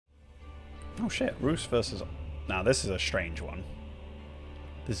Oh shit, Rus versus... Now this is a strange one.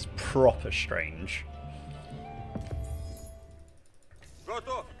 This is proper strange.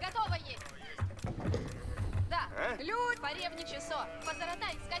 Готов. Готово есть. Да. Люд, поревни часо.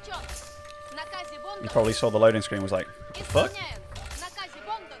 Позоротай, скачок. Наказе Бондон. You probably saw the loading screen was like, fuck? Исполняем. Наказе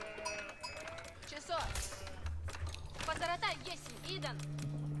Бондон. Часо. Позоротай, есим. Идан.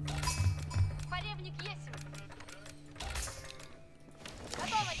 Поревник есим.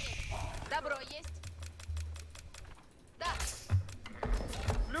 Готово есть. Добро есть. Да.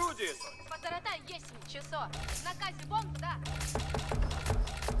 Люди. Позоротай, есим. Часо. Наказе Бондон. Да.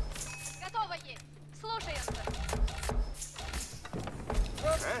 Готово есть. Слушаемся.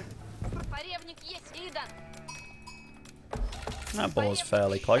 Поревник есть. Идан. That ball is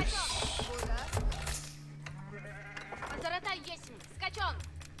fairly close. Позоротай есим. Скачон.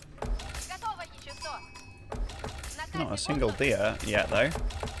 Готово есть. Часо. Not a single deer yet though.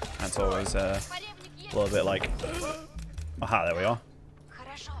 That's always a little bit like... Aha, there we are.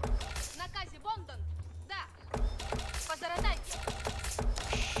 Хорошо. Наказе Бондон. Да. Позоротай.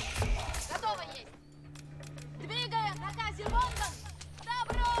 Готово есть. Двигаем. Наказе Бондон.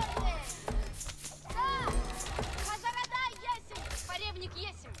 Добро есть. Да. Позоротай есим. Поревник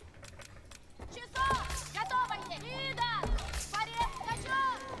есим. Часо. Готово есть. Ида. Порев.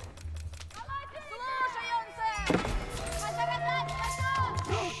 Скачон. Слушаемся. Позоротай. Скачон.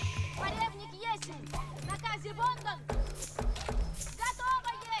 Поревник есим. Наказе Бондон. Готово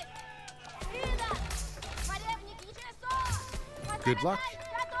есть. Ида. Поревник часо. Good luck.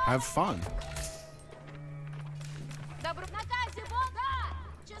 Have fun. Добро. Наказе Бондон.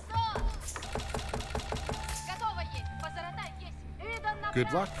 Часо. Готово есть. Позоротай есть. Ида на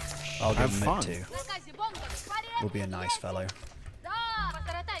Good luck. I'll Have give him fun. mid 2. Наказе Бондон. Will be a nice fellow. Да.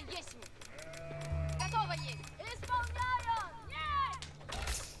 Позоротай есть. Готово есть. Исполняю. Есть.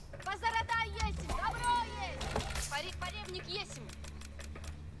 Позоротай есть. Добро есть. Поревник есть.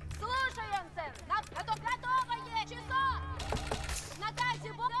 Слушаемся. Готово есть. Часо.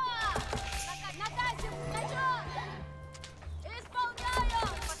 Наказе Бондон. Наказе скачок. Исполняю.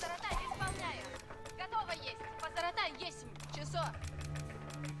 Позоротай. Исполняю. Готово есть. Позоротай есть. Часо.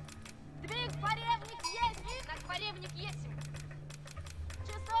 Двиг. Поревник есть. Поревник есть.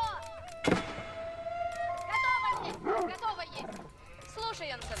 Часо. Готово есть. Готово есть.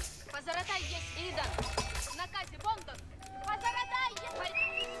 Слушаемся. Позоротай есть. Идан. Наказе Бондон. Позоротай есть.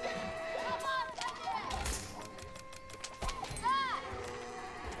 Команда есть. Да.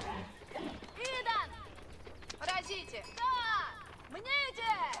 Идан. Поразите. Да.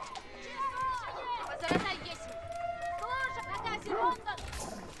 Мните. Часо есть. Позоротай есть. Слушай. Наказе Бондон.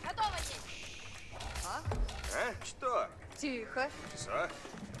 Готово есть. Что? Тихо. Что?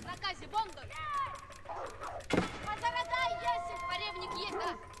 Наказе Бондон. Позоротай есть. Поревник есть.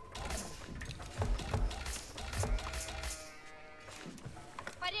 Да.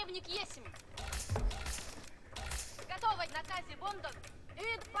 Поревник есть. Готово. Наказе Бондон.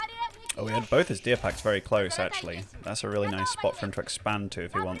 Oh, we had both his deer packs very close actually. That's a really nice spot for him to expand to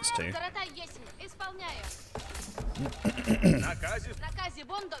if he wants to. Позоротай есть. Исполняю. Наказе. Наказе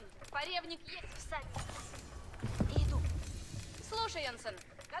Бондон. Поревник есть. Встать. Иду. Слушай, Янсен.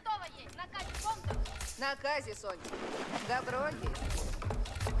 Готово есть. Наказе Бондон. Наказе, Сонь. Добро есть.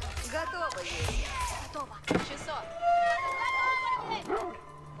 Готово есть. Готово. Часо. Готово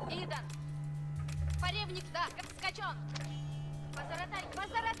есть. Идан. Поревник, да, как скачон. Позоротай.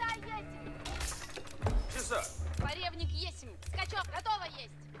 Позоротай есть. Часа. Поревник есть. Скачок. Готово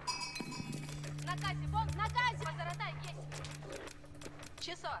есть. Наказе Бондон. Наказе. Позоротай есть.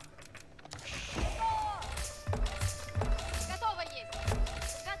 Часо. Готово есть.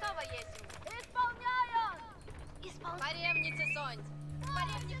 Готово есть. Исполняю. Поревницы Сонь.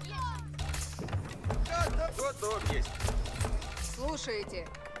 Поревник есть. Готов есть. Слушайте.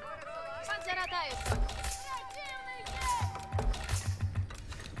 Позоротаю Сонь.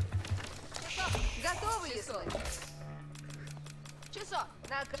 Часо. Готовы ли, Сонь? Часо.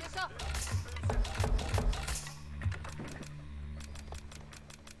 Часо.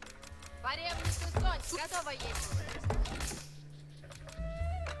 Поревницы Сонь. Готово есть.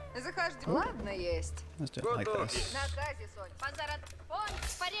 Заходи. Ладно, есть. Let's do it like this. Наказе, Сонь. Позорот. Понь.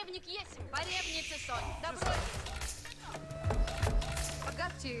 Поревник есть. Поревницы Сонь. Добро.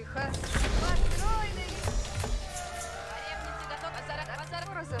 Тихо. Построенный. Поревницы готовы. Позорот.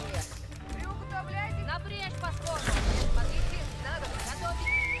 Образом я. Приуготовляйте. Напрежь по скору. Подъедьте. Надо. Готовить.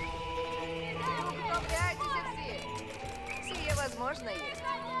 Приуготовляйтесь все. Сие возможно есть.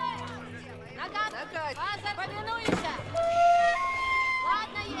 Нагад. Нагад. Позор. Повинуйся.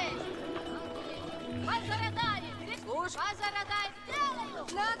 Ладно есть. Позоротай. Слушай. Позоротай. Сделаю.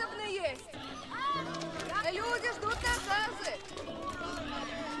 Надо надобно есть. Люди ждут наказы.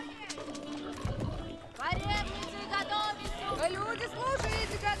 Поревницы готовиться! Люди,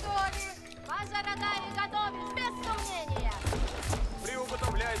 слушайте, готовы. Позарадай готовить без сомнения!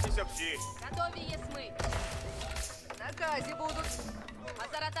 Приуготовляйтесь всі. Готові єсмы! Накази будут.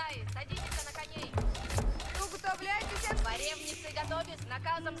 Позарадай, садитесь на коней! Уготовляйтесь. Поревницы готовить,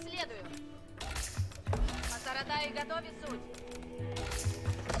 наказом следую! Позарадай готовить суть!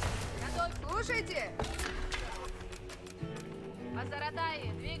 Готовь! Слушайте.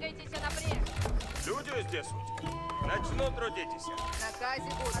 Позарадай, двигайтесь напрямик! Люди здесь суть. Начнут трудитесь. Накази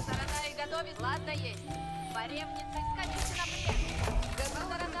будут. Позарадай готовить, ладно есть! Поревницы, скачите напрямик!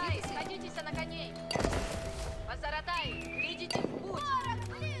 Позарадай, садитесь на коней! Позарадай, идите в путь!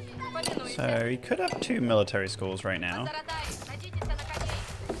 Повинуйся! So he could have 2 military schools right now. Позарадай, садитесь на коней!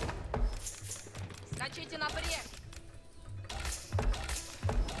 Скачите напрямик!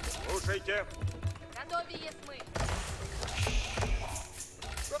 Слушайте. Готови есмы!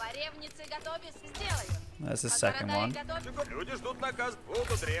 Поревницы готовись, сделаю! There's the second one. Люди ждут наказ.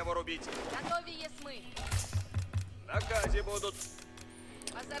 Будут древо рубить. Готови есмы! Накази будут.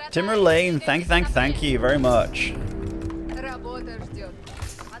 Timberlane, thank you very much. Работа ждет.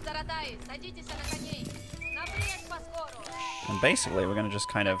 Позарадай, садитесь на коней! Напрямик по скору! And basically, we're going to just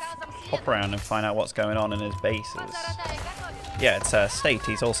kind of hop around and find out what's going on in his bases. Позарадай, готовись! Yeah, it's State.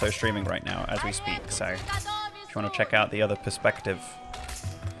 He's also streaming right now as we speak. So if you want to check out the other perspective,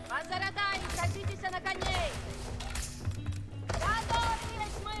 Позарадай, садитесь на коней! Готови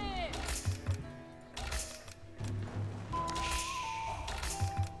есмы!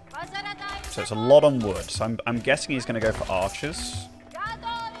 Позарадай, so it's a lot on wood. So I'm guessing he's going to go for archers.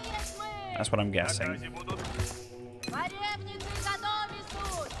 готови есмы! That's what I'm guessing. Накази будут. Поревницы готови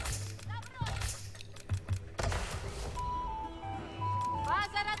суть!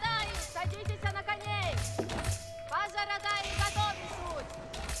 Позарадай, садитесь на коней! Позарадай, готови суть!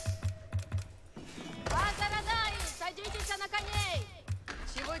 Позарадай, садитесь на коней!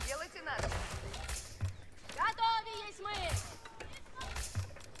 Чего делать и надо? Готови есмы!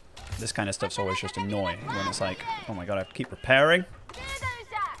 This kind of stuff's always just annoying when it's like, oh my god, I have to keep preparing.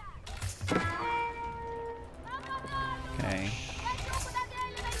 Двигайся! Okay, Хочу куда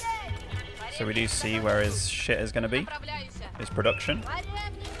велено есть! so we do see where his shit is going to be, Направляйся! his production.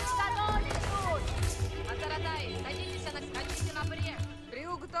 Поревницы готови суть! Позарадай, садитесь на скачите напрямик!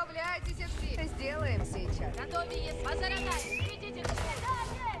 Приуготовляйтесь все. Сделаем сейчас. Готови есмы! Позарадай, идите!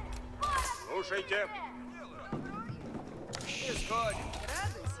 Слушайте. Исходим.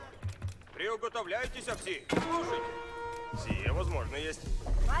 Радуйся. Приуготовляйтесь все. Слушайте. Сие возможно есть.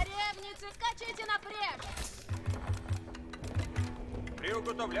 Поревницы, скачите напрямик!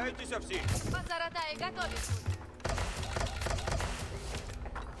 Приуготовляйтесь все. Позарадай, готови суть!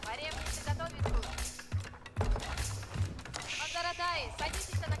 Поревницы, готови суть! Позарадай,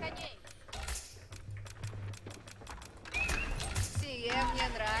 садитесь на коней! Сие мне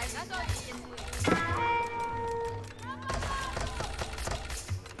нравится. Готови есмы!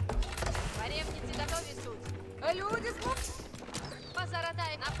 Поревницы, готови суть! Люди,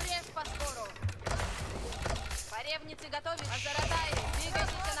 Позарадай, напрямик по скору! Поревницы, готови! Позарадай,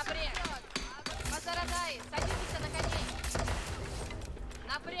 двигайтесь напрямик! Позарадай, садитесь на коней!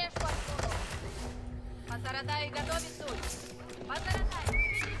 Напрямик по скору! Позарадай, готови суть! Позарадай,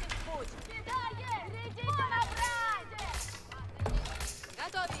 идите в путь! Идите набрать!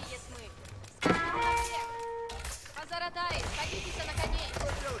 Готови есмы! Скачите напрямик! Позарадай, садитесь на коней!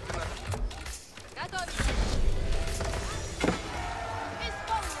 Делайте надо. Готовь!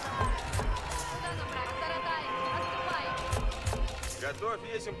 Исполнено! Куда направить? Позарадай! Отступай! Готовь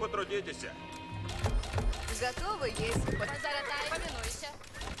есим, потрудитесь. готовы есть. Позарадай, повинуйся!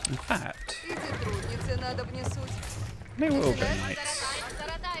 In fact, Иди трудницы надо внесуть. they will be Начинай. nice.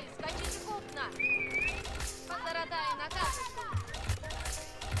 Позарадай, скачите купно! Позарадай, накажешь!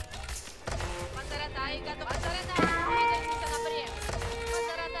 Позарадай, готов! Позарадай, двигайтесь напрямик!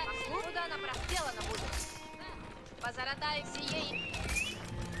 Позарадай, куда направить? Сделано будет! Позарадай, сие!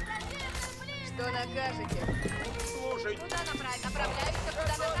 Что накажете? Слушай, Куда направить? Направляйся,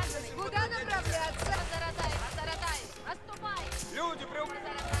 куда накажешь? Куда направляться? Позарадай, позарадай, отступай! люди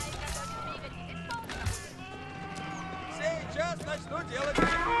Позарадай, готовь двигатель! Исполнено! сейчас начну делать.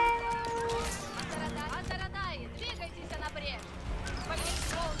 Позарадай, двигайтесь напрямик!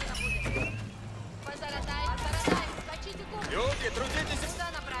 Исполнено будет! Позарадай, скачите куб! Люди, трудитесь. Куда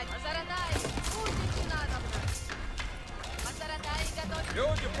направить? Позарадай, курсите надобно! Позарадай, готовь!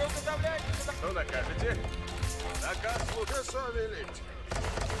 Люди, приуготовляйтесь. Что накажете? Наказ служи велить.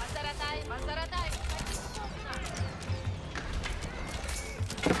 Позарадай, скачите кубно!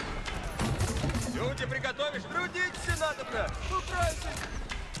 Люди, приготовишь? Трудитесь, надобно! Укройся!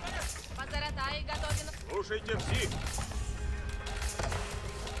 Позаратай, готовен. Слушайте все!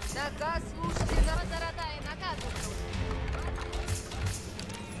 Наказ слушайте на... Позаратай, наказываю.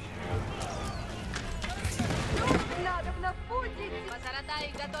 Надобно в путь идти.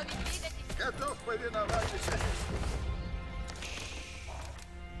 Позаратай, готовить двигатель. Готов повиноваться.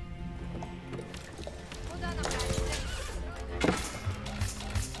 Куда направиться?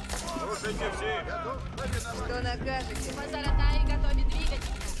 Слушайте все! Готов повиноваться. Что накажете? Позаратай, готовить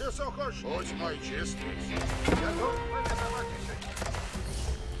двигатель. Часов хочешь? Будь мой честный. Готов повиноваться.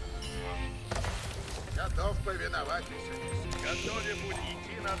 Готов повиноваться. Готове будет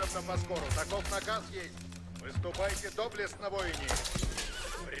идти надобно по скору. Таков наказ есть. Выступайте доблестно, воине.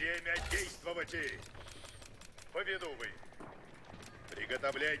 Время действовать. Поведувы.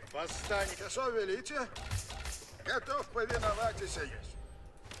 Приготовлять восстание. Часов велите. Готов повиноваться есть.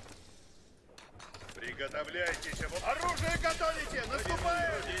 Приготовляйтесь. Оружие готовите.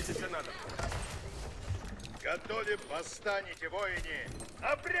 Наступаем. Трудитесь, надобно! Готовим восстанете, воине.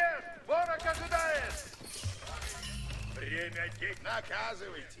 Обрежь! Ворог ожидает! Время действовать.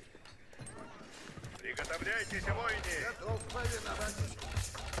 Наказывайте. Приготовляйтесь, воине. Готов повиноваться.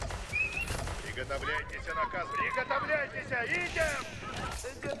 Приготовляйтесь наказ. Приготовляйтесь,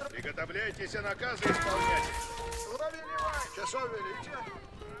 идем! Приготовляйтесь наказы исполнять. Повелевай. Часов велите.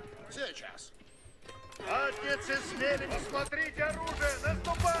 Сейчас. Атницы смели, посмотрите оружие,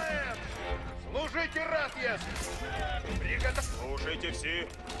 наступаем! Служите рад, если! Приготов... Слушайте все!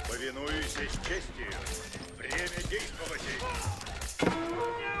 Повинуюсь с честью. Время действовать.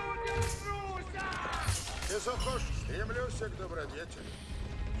 Часов хочешь? Стремлюсь к добродетели.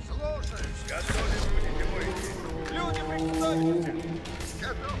 Слушаюсь. Готовы будете, воины. Люди, приготовьтесь!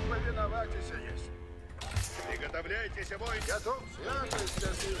 Готов повиноваться есть. Приготовляйтесь, воины. Готов святость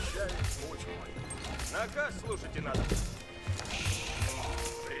освящает путь мой. Наказ слушайте надо!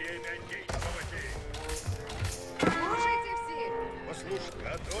 Время действовать. Слушайте все. Послушайте.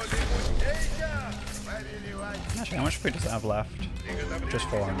 Готовы будете. Повелевай. Actually, how much food does it have left? Just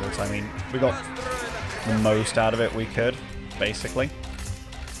 400. I mean, we got the most out of it we could, basically.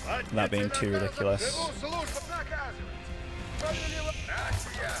 That being too ridiculous.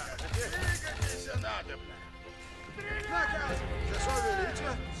 Двигайтесь надобно. Наказ. Часов велите.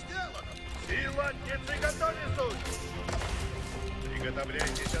 Сделано. Сила, птицы, готовы,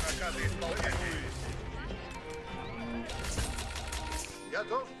 Приготовляйтесь наказы исполнять.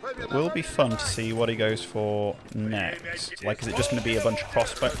 Готов повиноваться. Will be fun to see what he goes for next. Like, is it just going to be a bunch of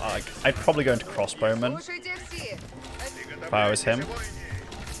crossbow? Like, I'd probably go into crossbowman Слушайте все. if I was him.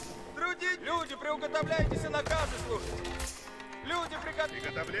 Трудитесь! Люди, приуготовляйтесь наказы слушать! Люди, приготовьтесь!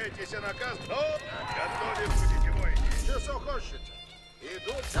 Приготовляйтесь наказ. Готовы будете, воины. Часов хочете?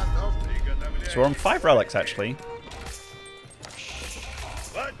 Идут. Готов. So we're on 5 relics, actually.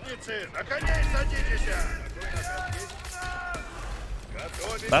 Латницы, на коней садитесь!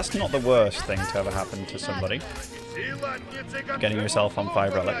 That's not the worst thing to ever happen to somebody. Getting yourself on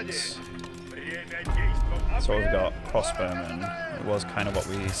 5 relics. So we've got crossbowman. It was kind of what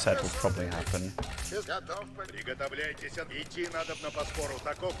we said would probably happen. Готов. Приготовляйтесь, идти надобно по спору.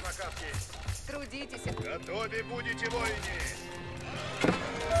 Таков наказ есть. Трудитесь. Готовы будете, воины.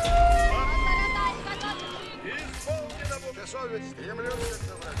 Позаратай, готовить. Исполнено будет. Часов ведь стремлюсь к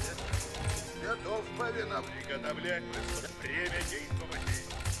добродетели. Готов повиноваться. Приготовлять. Время действовать.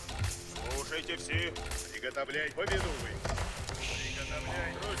 Слушайте все! Приготовлять. Повинуй.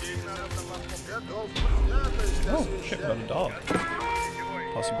 Приготовлять. Трудить надо на подход! Готов. Святость Oh, shit, we got a dog.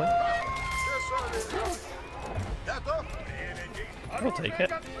 Possibly. Часов велите. Готов. We'll take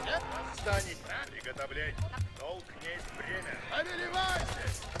it. Встанет. Приготовлять. Долг есть время. Повелевайте.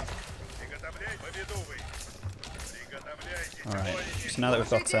 Приготовлять. Повинуй. Приготовляйте. Alright, so now that we've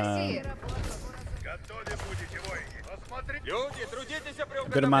got Готовы будете, воины. Посмотрите. Люди, трудитесь, a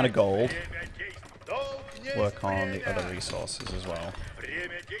good amount of gold, Время действовать. Долг есть work on the время. other resources as well.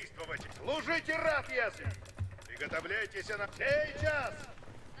 Время действовать. Служите рад, ясен. Приготовляйтесь на... Сейчас!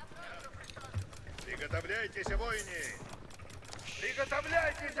 Приготовляйтесь, воины.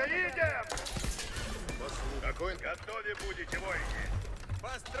 Приготовляйтесь, идем! Какой готове будете, воины.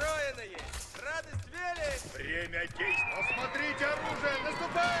 Построено есть! Радость вели! Время действовать. Посмотрите оружие,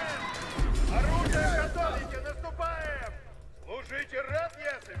 наступаем! Оружие готовите, наступаем! Служите рад,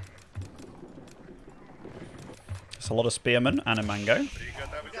 ясен. It's a lot of spearmen and a mango.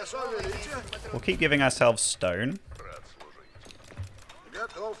 Приготовляйтесь. Часов велите. We'll keep giving ourselves stone.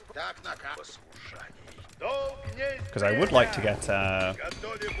 Готов. Так наказ. Долг есть Because I would like to get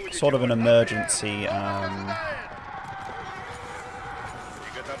готове будете, sort of an воины. emergency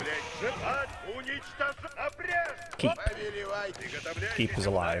Keep. Keep is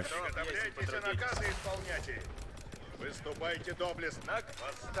alive. Приготовляйтесь наказы исполняйте. Выступайте доблестно.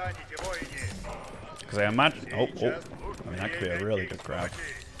 Восстанете, воине. Because I imagine. Oh, I mean, that could be a really good grab.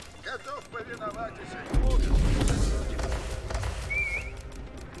 Готов повиноваться.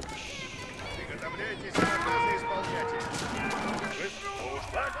 Приготовляйтесь наказы исполняйте.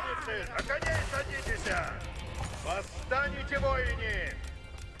 Выступайте, на коней садитесь. Восстанете, воине.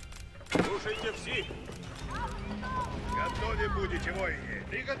 Слушайте все. Готовы будете, воине.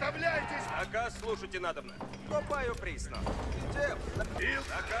 Приготовляйтесь. Наказ слушайте надобно. Копаю присно.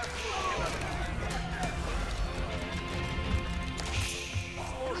 Наказ слушайте надобно.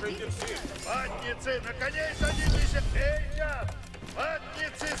 Слушайте все. Ватницы, на коней садитесь. Сейчас.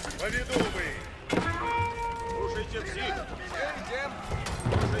 Ватницы, поведу вы. Слушайте все. Идем.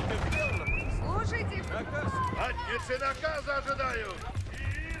 Слушайте сделано. Слушайте. Наказ. Ватницы наказа ожидают.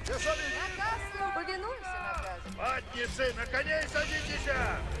 Наказ. Повинуемся наказу. Ватницы, на коней садитесь.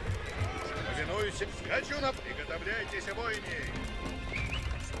 Повинуюсь. Скачу на... Приготовляйтесь, воине.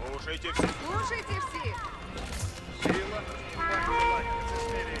 Слушайте все. Слушайте все. Сила. Ватницы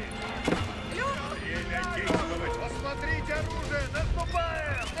смели. Время действовать. Посмотрите оружие.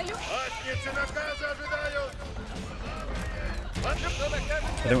 Наступаем. Ватницы наказа ожидают. I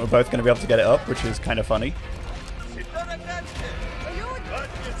think we're both going to be able to get it up, which is kind of funny.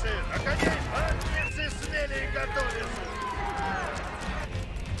 Ватницы, на коней. Ватницы смели и готовятся.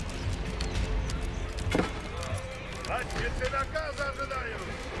 Ватницы наказа ожидают.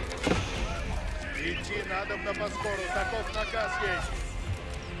 Идти надобно по скору. Таков наказ есть.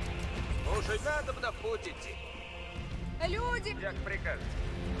 Слушать надобно, путь идти. Люди. Как прикажете.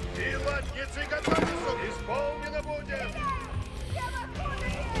 И ватницы готовятся. Исполнено будет.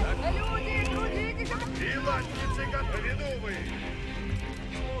 Люди, трудитесь. И ватницы готовы. Вы.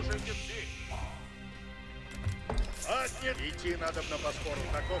 Слушайте все. Ватницы. Идти надобно по скору.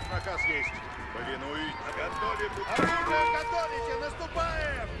 Таков наказ есть. Повинуюсь. Готове будь. Оружие готовите.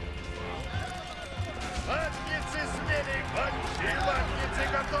 Наступаем. Ватницы смели. И ватницы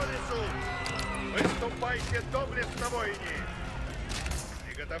готовятся. Выступайте доблестно, воине.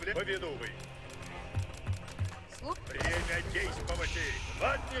 Приготовляйте. Поведу вы. Время действовать.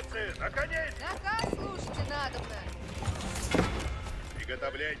 Ватницы, на коней. Наказ слушайте надобно.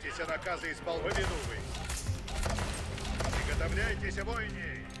 Приготовляйтесь, наказы исполнять. Поведу вы. Приготовляйтесь, воине.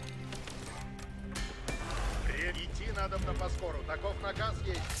 Идти надобно по скору. Таков наказ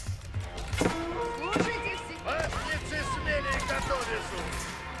есть. Слушайте все. Ватницы смели и готовятся.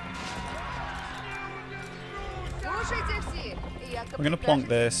 Слушайте все. We're going to plonk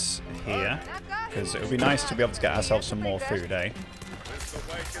this here, because it would be nice to be able to get ourselves some more food, eh?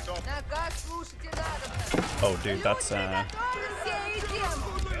 Выступайте доблестно. Наказ слушайте надобно. Oh, dude, that's Все идем.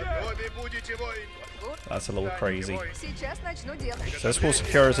 Готовы будете, воин. a little crazy. Сейчас начну делать. So this will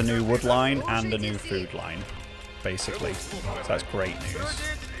secure us a new wood line and a new food line, basically. So that's great news.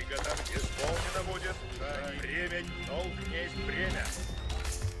 Приготовьте. Исполнено будет. Время. Долг есть время.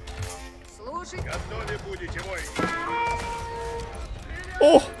 Слушайте. Готовы будете, воин.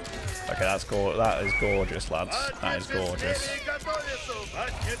 Oh! Okay, that is gorgeous, lads. That is gorgeous.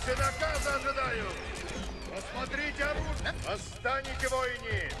 Ватницы наказа ожидают. Посмотрите оружие. Восстанете,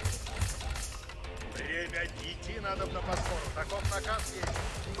 воине. Время идти надобно по скору. Таков наказ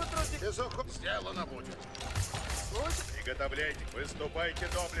есть. Сделано будет. Приготовляйте. Выступайте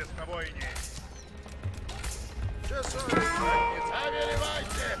доблестно, воине. Ватницы,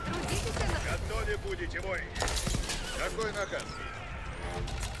 овеливайте. Готовы будете, воине. Какой наказ?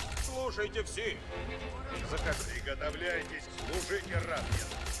 Слушайте все. Приготовляйтесь, служите раб.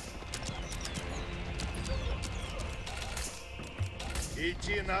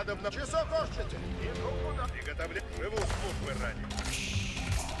 Идти надобно. Часок ощите. Приготовляйтесь. Живу службы ради.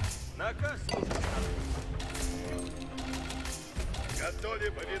 Наказ слушайте надобно.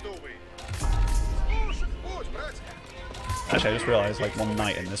 Готовы, поведу вы. Путь, братья. Actually, I just realised, like, one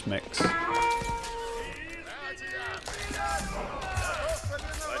knight in this mix.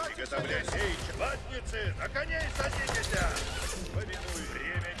 Приготовляйтесь. Ватницы, на коней садитесь. Повинуй.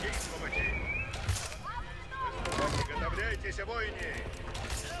 Время действовать. Приготовляйтесь, воине.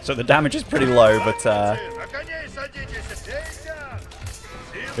 So the damage is pretty low, but На коней садитесь.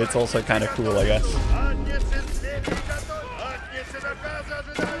 it's also kind of cool, I guess. Ватницы, ватницы наказа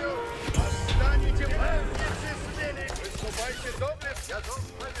ожидают. Восстанете, ватницы смели. Выступайте доблестно. Готов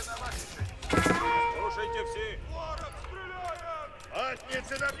повиноваться. Слушайте все.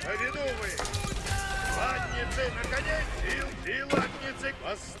 Ватницы на поведу вы! Ватницы на коней! И ватницы!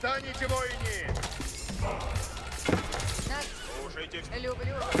 Восстанете, воине! Слушайте.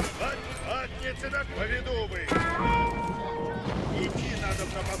 Люблю. Ватницы на поведу вы. Идти надо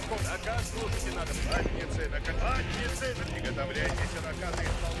на подход. Наказ слушайте надо. Ватницы на ватницы. Приготовляйтесь, наказы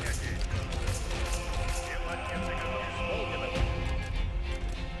исполняйте. Все ватницы готовы исполнены.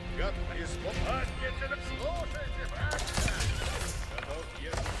 Готов исполнить. Ватницы на... Слушайте, братья. Готов,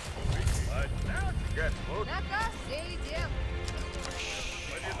 если слушайте. Ватницы. Готов. Наказ, все идем.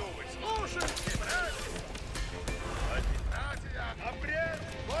 Поведу вы. Слушайте, братья. Братья, обрез.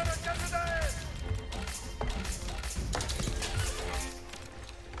 Город ожидает.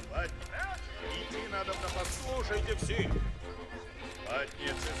 Идти надо на послушайте все.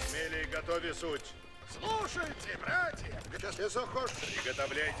 Ватницы смели и готове суть. Слушайте, братья.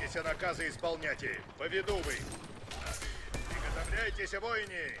 Приготовляйтесь, наказы исполняйте. Поведу вы. Приготовляйтесь,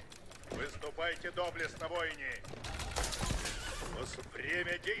 воины. Выступайте доблестно, воины.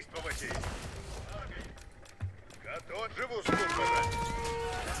 Время действовать. Готов, живу службы.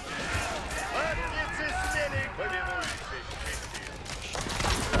 Ватницы смели, повинуйтесь.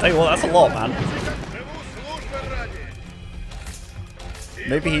 Hey, well, that's a lot, man. Живу службы ради.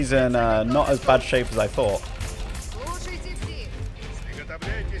 Maybe he's in not as bad shape as I thought. Слушайте все.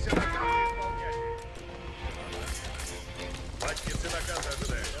 Приготовляйтесь, наказы исполняйте. Ватницы наказы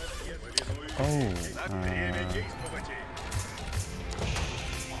ожидают. Повинуйтесь. Так, время действовать.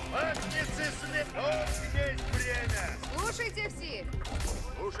 Ватницы смели. Есть время. Слушайте все.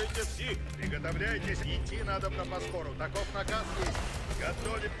 Слушайте все. Приготовляйтесь, идти надо на поскору. Таков наказ есть.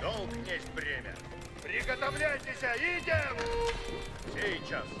 Готовить долг есть время. Приготовляйтесь, идем!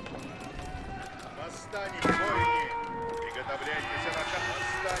 Сейчас. Восстанете, воины. Приготовляйтесь,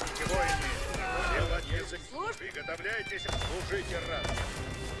 восстанете, воины. Делать язык. Приготовляйтесь, служите раз.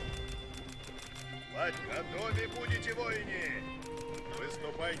 Готовы будете, воины.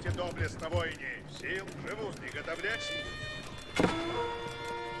 Выступайте доблестно, воины. Сил, живу, приготовляйтесь.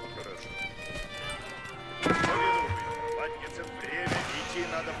 Хорошо. Ватницы, время идти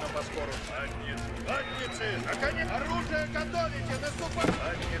надо на поскору. Ватницы, наконец, оружие готовите, наступать.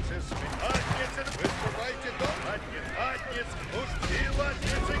 Ватницы, выступайте до. Ватницы, служите,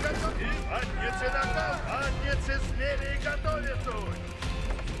 ватницы готовы. Ватницы наказ, ватницы смели и готовятся.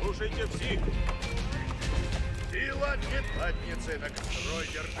 Слушайте все. И ватницы, на строй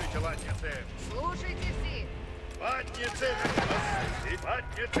держите, ватницы. Слушайте все. Ватницы,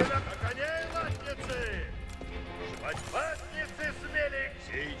 ватницы, на коне, ватницы. Ватницы смели.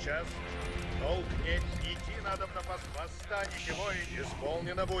 Сейчас долг нет. Идти надо на восстанете, воин.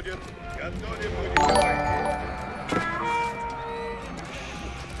 Исполнено будет. Готовы будет, воин.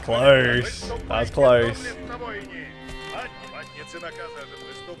 Close. That's close. Ватницы наказаны.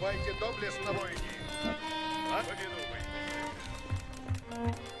 Выступайте доблестно, воине.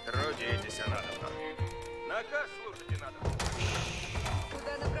 Трудитесь, надо. Наказ слушайте надо.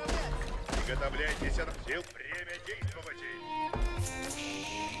 Куда направляться? Приготовляйтесь, сил, время действовать.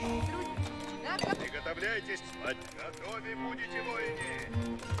 Наказ. Приготовляйтесь, готовы будете, воины.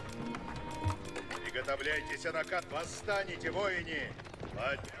 Приготовляйтесь, накат, восстанете, воины.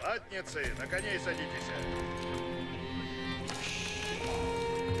 Ватницы, на коней садитесь.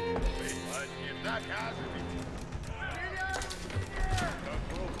 Наказывайте.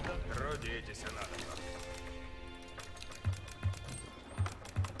 Трудитесь, надо.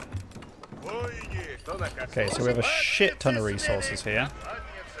 Воины, кто наказ? Okay, so we have a shit ton of resources here.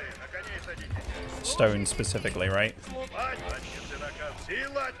 Ватницы, на коней садитесь. Stone specifically, right? Ватницы, наказ.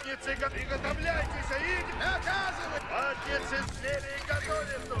 Силатницы, приготовляйтесь, идите. Наказывать. Ватницы, смели и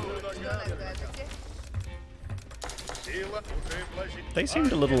готовятся. Что накажете? They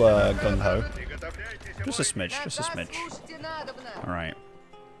seemed a little gung-ho. Just a smidge, just a smidge. Слушайте надобно. Alright.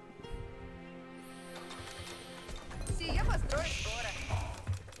 Сие построим скоро.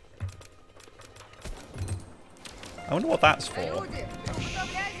 I wonder what that's for. Люди,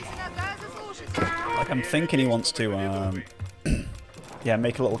 управляйтесь и наказы слушайте. Like, I'm thinking he wants to, yeah,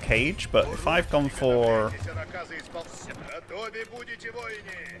 make a little cage, but if I've gone for...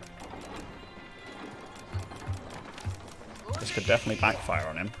 This could definitely backfire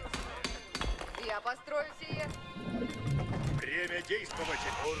on him. Я построю сие. Время действовать.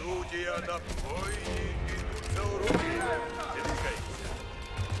 Орудия на войне идут за орудия. Двигайся.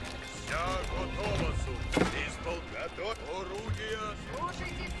 Вся готова, суд. Готов. Орудия.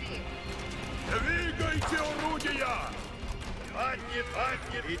 Слушайте все. Двигайте орудия. Ватнит.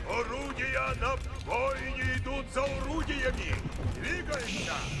 Орудия на войне идут за орудиями.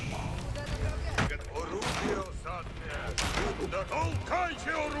 Двигайся. Куда направляться? Орудия осадные.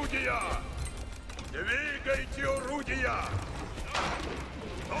 Толкайте орудия. Двигайте орудия.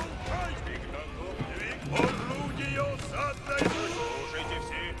 Толкайте. Орудие осадное! Слушайте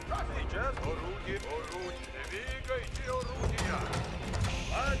все! Сейчас орудие, двигайте орудия!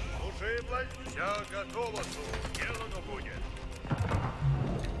 Служибло, вся готова, сделано будет!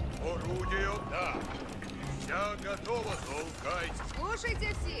 Орудие, да! Вся готова, толкайте! Слушайте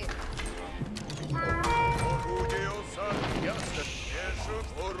все. Орудие осадное! Ясно! Пешу,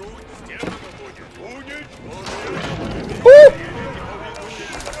 орудие, сделано будет! Уничтожить!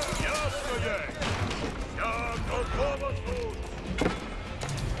 Ясно есть! Вся готова, служить!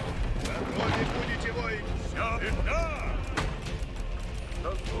 Готовы будете воин! Вся да!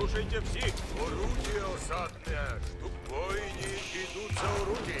 Слушайте все! Орудие осадное! Штук воины идут за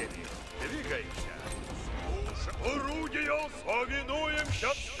орудиями! Двигайся! Слушай! Орудие! Повинуемся!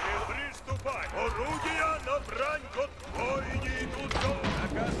 Приступай! Орудия на брань! Воины идут за...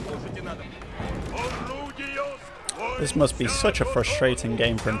 Наказ слушайте надо! Орудие! This must be such a frustrating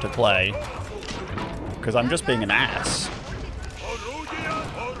game for him to play. Because I'm just being an ass.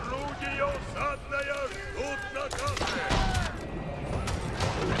 Орудие осадное! Ждут наказы!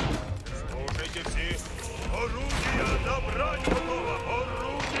 Слушайте все! Орудие на брань готово!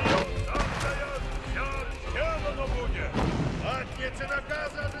 Орудие осадное! Вся сделано будет! Латницы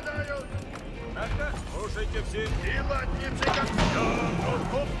наказа ожидают! Наказ! Слушайте все! И латницы как все!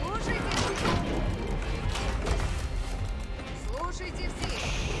 Слушайте. Слушайте все.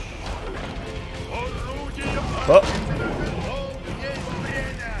 Орудие! Oh, Есть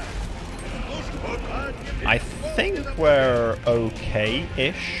время! I think we're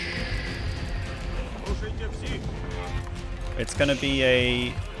okay-ish. Слушайте все! It's going to be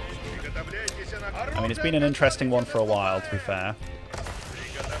a... Приготовляйтесь на... I mean, it's been an interesting one for a while, to be fair.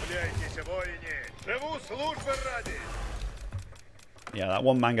 Приготовляйтесь, воине! Живу службы ради! Yeah, that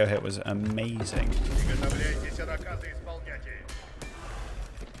one mango hit was amazing. Приготовляйтесь, наказы исполняйте!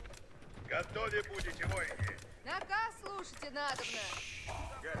 Готовы будете, воине! Наказ слушайте надобно.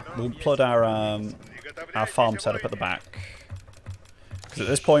 We'll put our farm setup at the back. Because at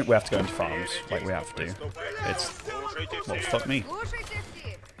this point we have to go into farms, like we have to. It's... well, fuck me. Слушайте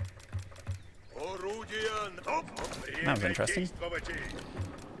все. Орудие... That was interesting.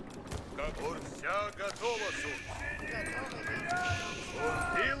 Как вся готова, суд!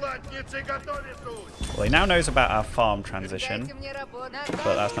 И латницы готовы, суд! Well, he now knows about our farm transition, Дайте мне работу.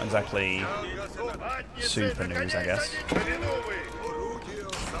 but that's not exactly super news, I guess. Орудие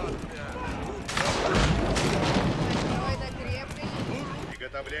осадное! Спокойно, крепкий.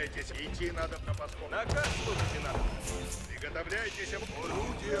 Приготовляйтесь, идти надо на посол. Наказ слушайте надо. Приготовляйтесь,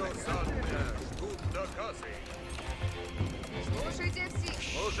 орудие осадное! Ждут наказы! Слушайте все.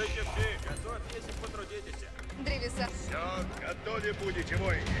 Слушайте все! Готовьтесь и потрудитесь! Древеса. Все, готовы будете,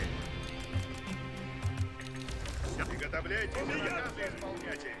 воины! Приготовляйтесь, наказы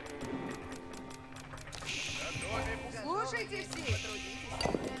исполняйте! Готовы Слушайте все.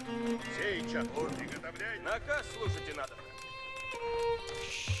 сейчас! Приготовляйтесь! Наказ слушайте надо!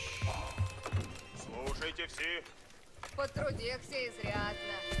 Слушайте все! Потрудихся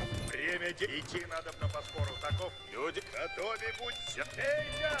изрядно. Время идти надо на поскору. Таков люди. Готовы будьте. Эй,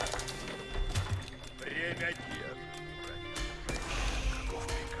 время нет.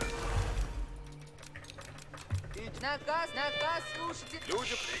 Наказ слушайте.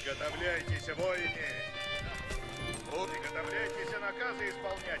 Люди, приготовляйтесь, воины. Приготовляйтесь, наказы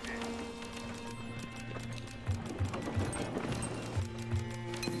исполняйте.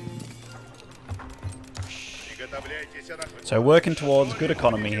 So working towards good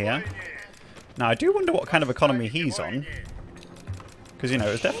economy here. Now I do wonder what kind of economy he's on. Because, you know,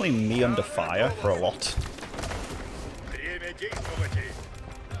 it's definitely me under fire for a lot.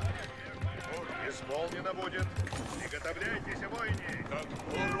 Исполнено будет. Приготовляйтесь, воины. Как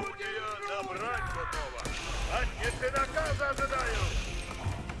орудие набрать готово. Латницы наказа ожидают.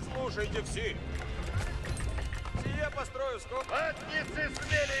 Слушайте все. Сие построю скоро. Латницы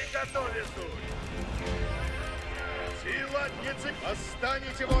смели и готовы, суд. Все латницы,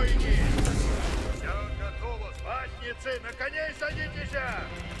 восстанете, воины. Все готово. Латницы, на коней садитесь.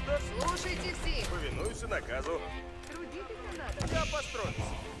 Слушайте все. Повинуйся наказу. Трудитесь надо. Я построюсь.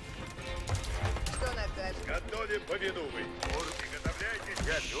 Что накажешь? Готовы повинуй.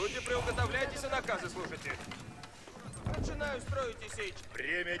 Приготовляйтесь. Люди, приуготовляйтесь и наказы слушайте. Начинаю строить и сечь.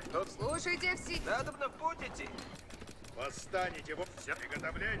 Время. Слушайте все. Надобно в путь идти. Восстанете. Все.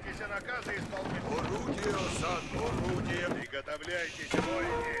 Приготовляйтесь и наказы исполнять. Орудие, сад, орудие. Приготовляйтесь,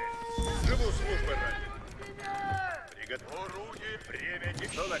 воины. Живу службы ради. Орудие. Время.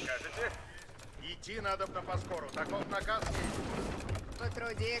 Что накажете? Идти надобно поскору. Таков наказ есть.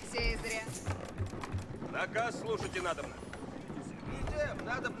 Потрудихся изря. Наказ слушайте надобно. Идем,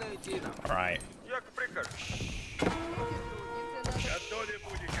 надобно идти нам. Right. Як прикажеш. Готовы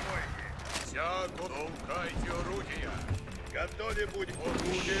будете, воины. Всяко толкайте орудия. Готовы будете.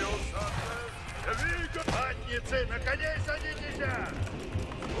 Орудие осадное. Задницы, на коней садитесь!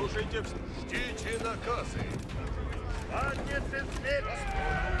 Слушайте, Ждите наказы. Задницы, смерть.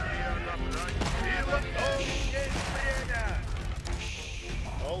 Орудия набрать. Сила, толк есть время.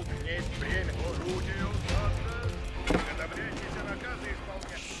 Толк есть время. Орудие осадное. Приготовляйтесь наказы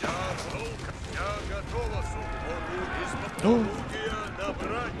исполнять. Вся толка, вся готова, суд. Орудия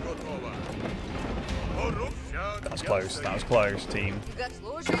набрать готово. That was close. That was close, team.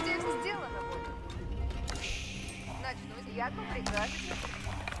 Слушайте, сделано будет. Начну. Як вы прикажете?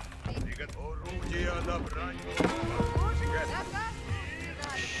 Орудия набрать Слушайте, наказ.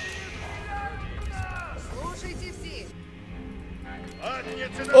 Слушайте все.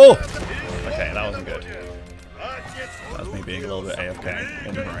 Oh! Okay, that wasn't good. That was me being a little bit AFK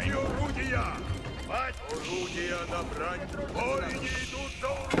in the rain. Орудия набрать. Воины идут за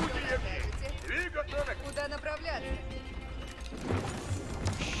орудиями. Двигаться. Куда направляться?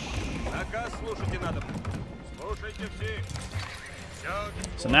 наказ слушайте надо. Слушайте все.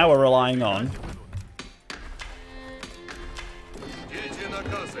 So now we're relying on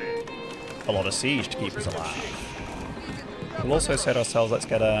a lot of siege to keep us alive. We'll also set ourselves, let's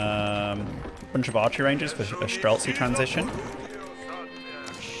get a bunch of archery rangers for a Streltsy transition.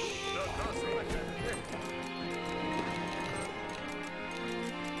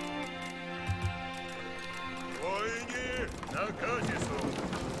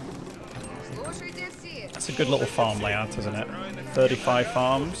 That's a good little farm layout, isn't it? 35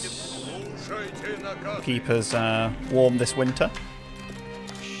 farms. Keep us warm this winter.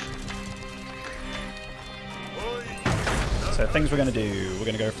 So things we're going to do, we're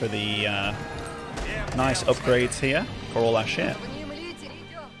going to go for the nice upgrades here for all our shit.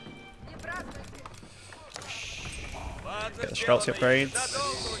 Get the Streltsy upgrades.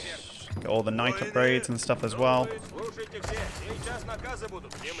 Get all the knight upgrades and stuff as well.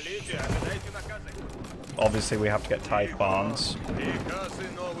 Obviously we have to get tithe barns.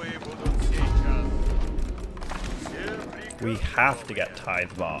 We have to get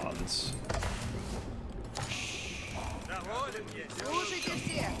tithe barns. Слушайте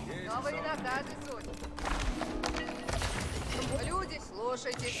все, новые наказы суть. Люди,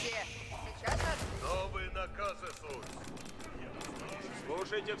 слушайте все. Сейчас новые наказы суть.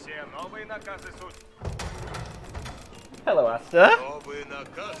 Слушайте все, новые наказы суть. Hello, Asta. Новые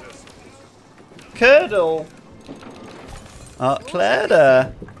наказы суть. Curdle.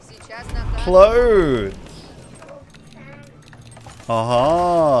 Cleda. Сейчас наказ. Clothes.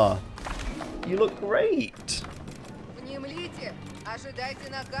 Aha. You look great. Внемлите, ожидайте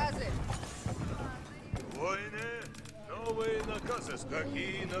наказы. Войны, новые наказы.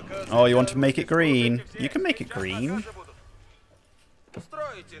 Какие наказы? Oh, you want to make it green? You can make it green.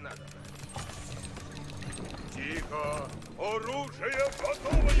 Строите надо. Тихо. Оружие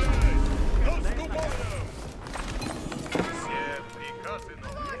готовое. Наступаем. Все приказы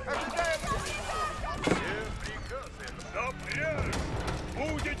новые. Все приказы. Напрячь.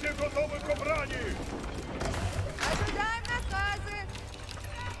 Будете готовы к обране. Ожидаем наказы.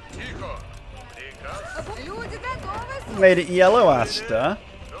 Тихо. Приказ. Люди готовы. Made it yellow, Asta.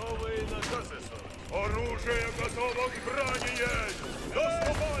 Новые наказы. Оружие готово к брани есть.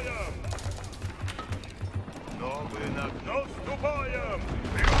 Наступаем. Новые наступаем.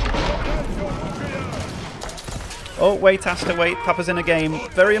 Приготовьте оружие. Oh, wait, Asta, wait. Papa's in a game.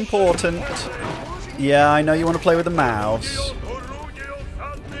 Very important. Yeah, I know you want to play with the mouse.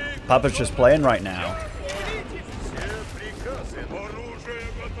 Papa's just playing right now.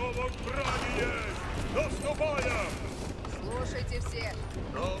 Слушайте все.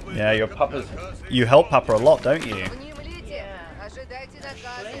 Yeah, your Papa's... You help Papa a lot, don't you? Внемлите, ожидайте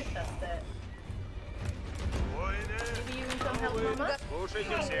наказы.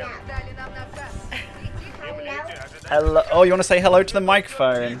 Слушайте все. Дали нам наказ. Hello. Oh, you want to say hello to the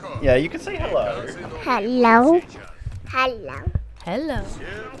microphone? Yeah, you can say hello. Hello. Hello. Hello.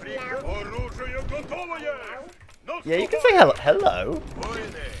 Оружие готовое. Yeah, you can say hello. Hello.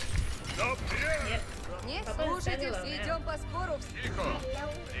 Не слушайте, все идем по спору.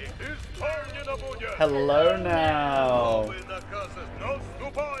 Исполнено будет. Hello now. Новые наказы.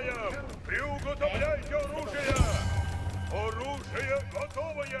 Наступаем. Приуготовляйте оружие. Оружие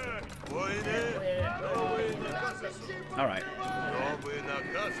готовое. Войны. Новые наказы. All right. Новые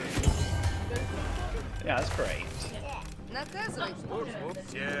наказы. Yeah, that's great. Наказывайте.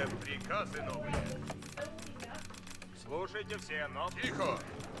 Все приказы новые. Слушайте все, но... Тихо.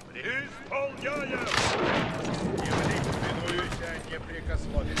 Исполняем. Не минуюся, не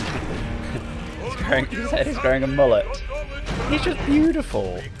прикословить. He said he's growing a mullet. He's just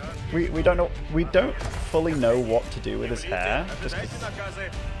beautiful. We don't fully know what to do with his hair. Just 'cause,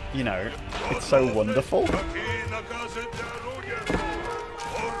 you know, it's so wonderful.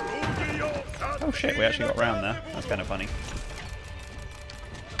 Oh shit, we actually got round there. That's kind of funny.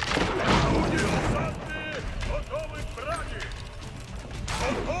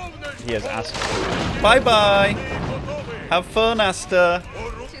 He has Asta. Bye bye! Have fun, Asta!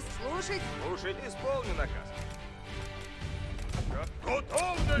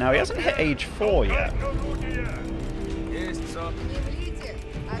 Now he hasn't hit age 4 yet. Медлите,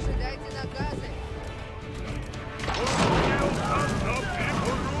 ожидайте наказы.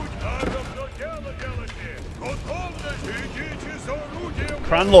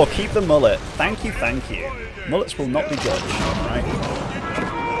 Cranlaw, keep the mullet. Thank you, thank you. Mullets will not be judged, alright?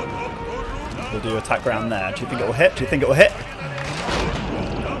 We'll do attack round there. Do you think it will hit? Do you think it will hit?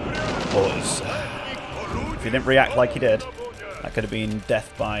 Pause. If he didn't react like he did, that could have been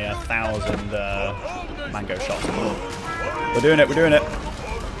death by 1,000 mango shots. We're doing it, we're doing it.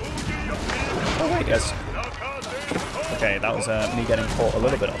 Oh wait, yes. Okay, that was me getting caught a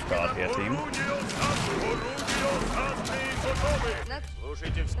little bit off guard here, team.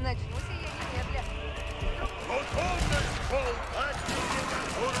 Начну сие немедля.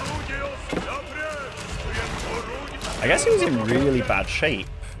 I guess he was in really bad shape.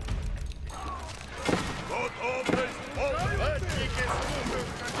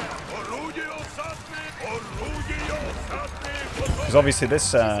 Because obviously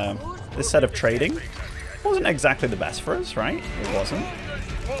this set of trading wasn't exactly the best for us, right? It wasn't.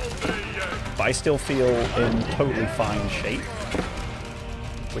 But I still feel in totally fine shape.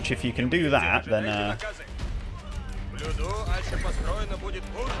 Which if you can do that, then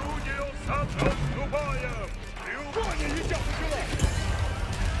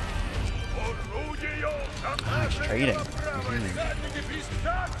nice trading.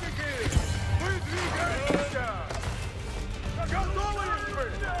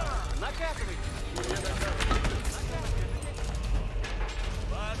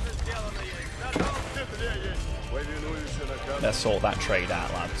 Let's sort that trade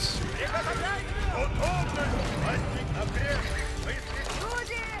out, lads.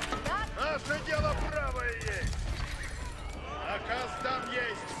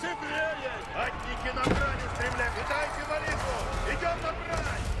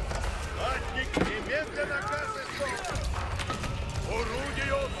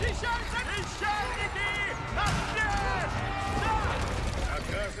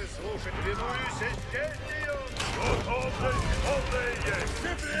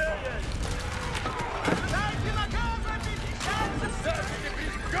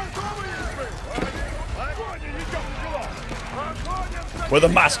 We're the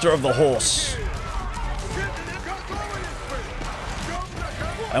master of the horse.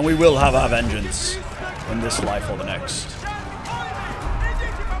 And we will have our vengeance in this life or the next.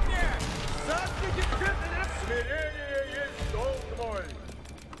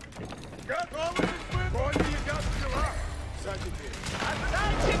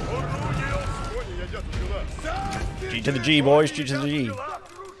 G to the G, boys. G to the G.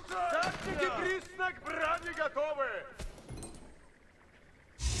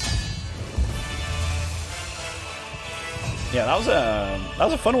 Yeah, that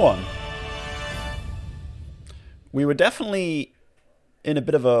was a fun one. We were definitely in a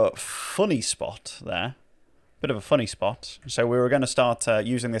bit of a funny spot there. Bit of a funny spot. So we were going to start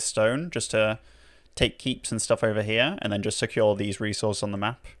using this stone just to take keeps and stuff over here, and then just secure these resources on the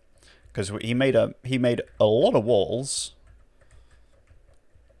map. Because he made a lot of walls,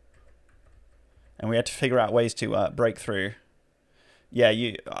 and we had to figure out ways to break through. Yeah,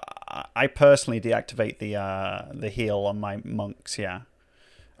 I personally deactivate the heal on my monks, yeah.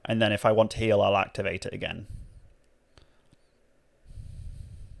 And then if I want to heal, I'll activate it again.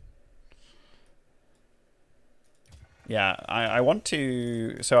 Yeah, I want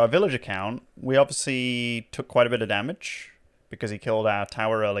to... So our village account, we obviously took quite a bit of damage because he killed our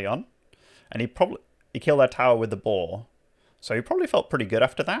tower early on. And he killed our tower with the boar. So he probably felt pretty good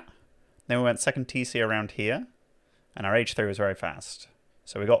after that. Then we went second TC around here. And our H3 was very fast.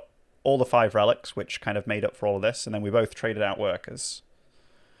 So we got all the 5 relics, which kind of made up for all of this. And then we both traded out workers.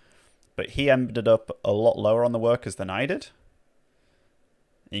 But he ended up a lot lower on the workers than I did.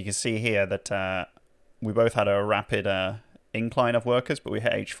 And you can see here that we both had a rapid incline of workers, but we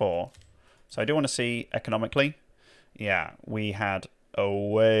hit H4. So I do want to see economically. Yeah, we had a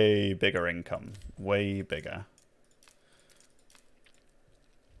way bigger income. Way bigger.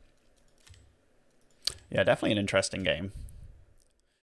 Yeah, definitely an interesting game.